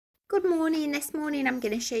Good morning. This morning I'm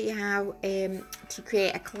going to show you how to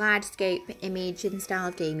create a kaleidoscope image in the style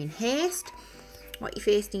of Gaming Haste. What you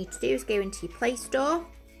first need to do is go into your Play Store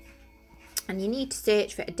and you need to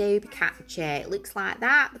search for Adobe Capture. It looks like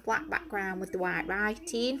that, the black background with the white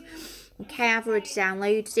writing. Okay, I've already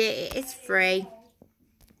downloaded it. It is free.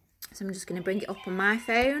 So I'm just going to bring it up on my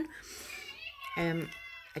phone.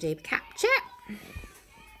 Adobe Capture.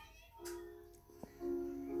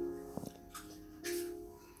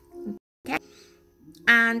 Okay,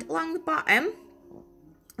 and along the bottom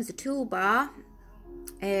there's a toolbar,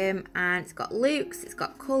 and it's got looks, it's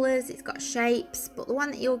got colours, it's got shapes, but the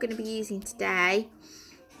one that you're going to be using today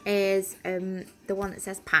is the one that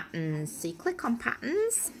says patterns. So you click on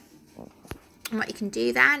patterns, and what you can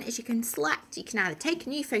do then is you can either take a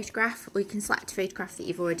new photograph or you can select a photograph that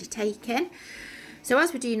you've already taken. So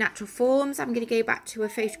as we do natural forms, I'm going to go back to a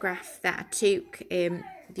photograph that I took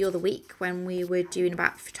the other week when we were doing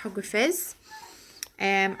about photographers,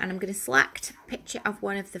 and I'm going to select a picture of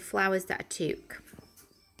one of the flowers that I took.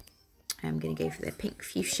 I'm going to go for the pink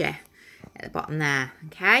fuchsia at the bottom there.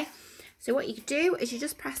 Okay, so what you can do is you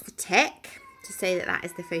just press the tick to say that that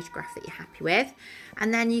is the photograph that you're happy with,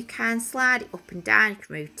 and then you can slide it up and down. You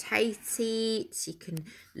can rotate it, you can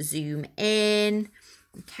zoom in.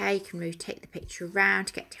 Okay, you can rotate the picture around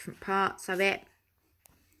to get different parts of it.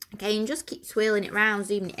 Okay, and just keep swirling it around,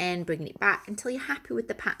 zooming it in, bringing it back until you're happy with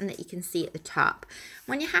the pattern that you can see at the top.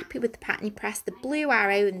 When you're happy with the pattern, you press the blue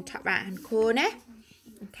arrow in the top right hand corner.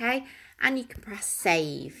 Okay, and you can press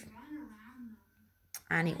save.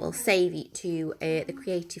 And it will save it to the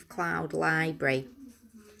Creative Cloud library.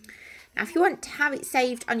 Now, if you want to have it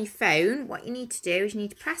saved on your phone, what you need to do is you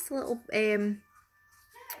need to press a little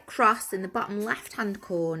cross in the bottom left hand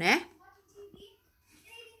corner,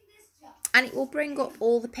 and it will bring up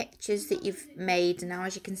all the pictures that you've made. Now,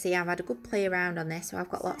 as you can see, I've had a good play around on this, so I've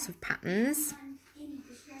got lots of patterns.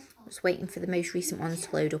 Just waiting for the most recent ones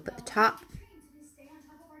to load up at the top.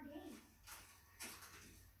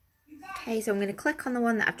 Okay, so I'm going to click on the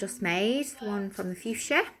one that I've just made, the one from the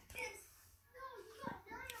fuchsia.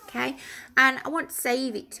 Okay, and I want to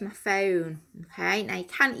save it to my phone. Okay, now you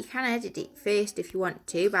can edit it first if you want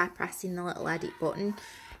to by pressing the little edit button,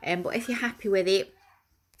 but if you're happy with it,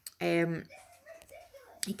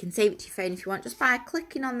 you can save it to your phone if you want, just by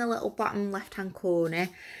clicking on the little bottom left hand corner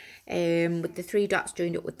with the three dots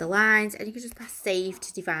joined up with the lines, and you can just press save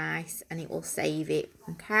to device and it will save it.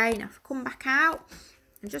 Okay, now if I come back out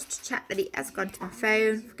and just to check that it has gone to my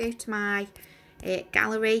phone, if I go to my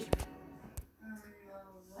gallery,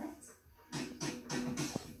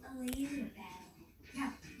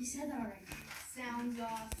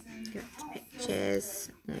 go to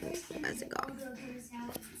pictures, where's it gone?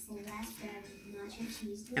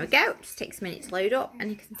 There we go. It just takes a minute to load up,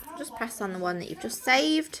 and you can just press on the one that you've just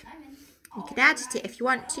saved. You can edit it if you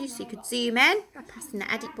want to, so you could zoom in by pressing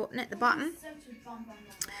the edit button at the bottom.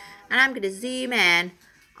 And I'm going to zoom in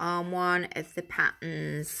on one of the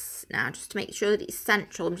patterns now, just to make sure that it's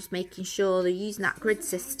central. I'm just making sure they're using that grid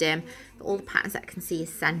system, that all the patterns that I can see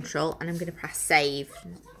is central, and I'm going to press save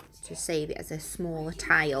to save it as a smaller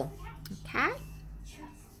tile. Okay,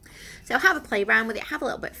 so have a play around with it, have a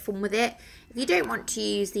little bit of fun with it. If you don't want to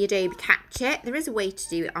use the Adobe Capture, there is a way to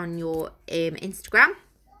do it on your Instagram.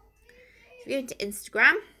 If you go into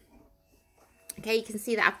Instagram, okay, you can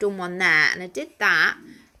see that I've done one there, and I did that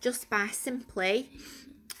just by simply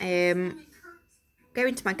going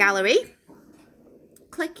to my gallery,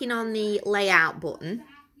 clicking on the layout button,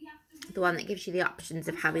 the one that gives you the options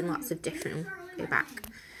of having lots of different,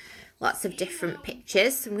 lots of different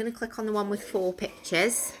pictures. So I'm going to click on the one with 4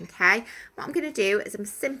 pictures. Okay, what I'm going to do is I'm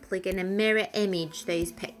simply going to mirror image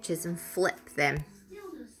those pictures and flip them.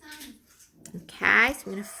 Okay, so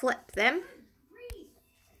I'm going to flip them,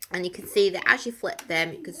 and you can see that as you flip them,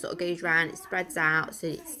 it can sort of goes around, it spreads out, so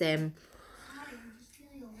it's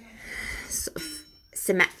sort of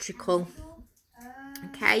symmetrical.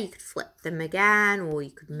 Okay, you could flip them again, or you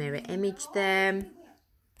could mirror image them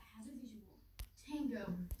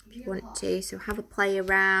if you want to. So have a play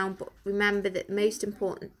around, but remember that the most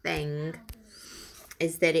important thing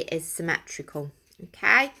is that it is symmetrical.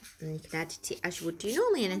 Okay, and you can edit it as you would do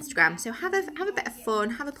normally on Instagram. So have a bit of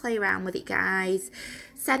fun, have a play around with it, guys.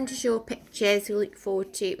 Send us your pictures. We look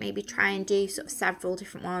forward to maybe try and do sort of several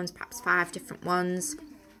different ones, perhaps 5 different ones.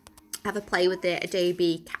 Have a play with the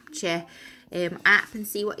Adobe Capture app and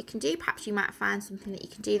see what you can do. Perhaps you might find something that you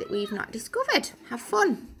can do that we've not discovered. Have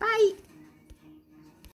fun. Bye.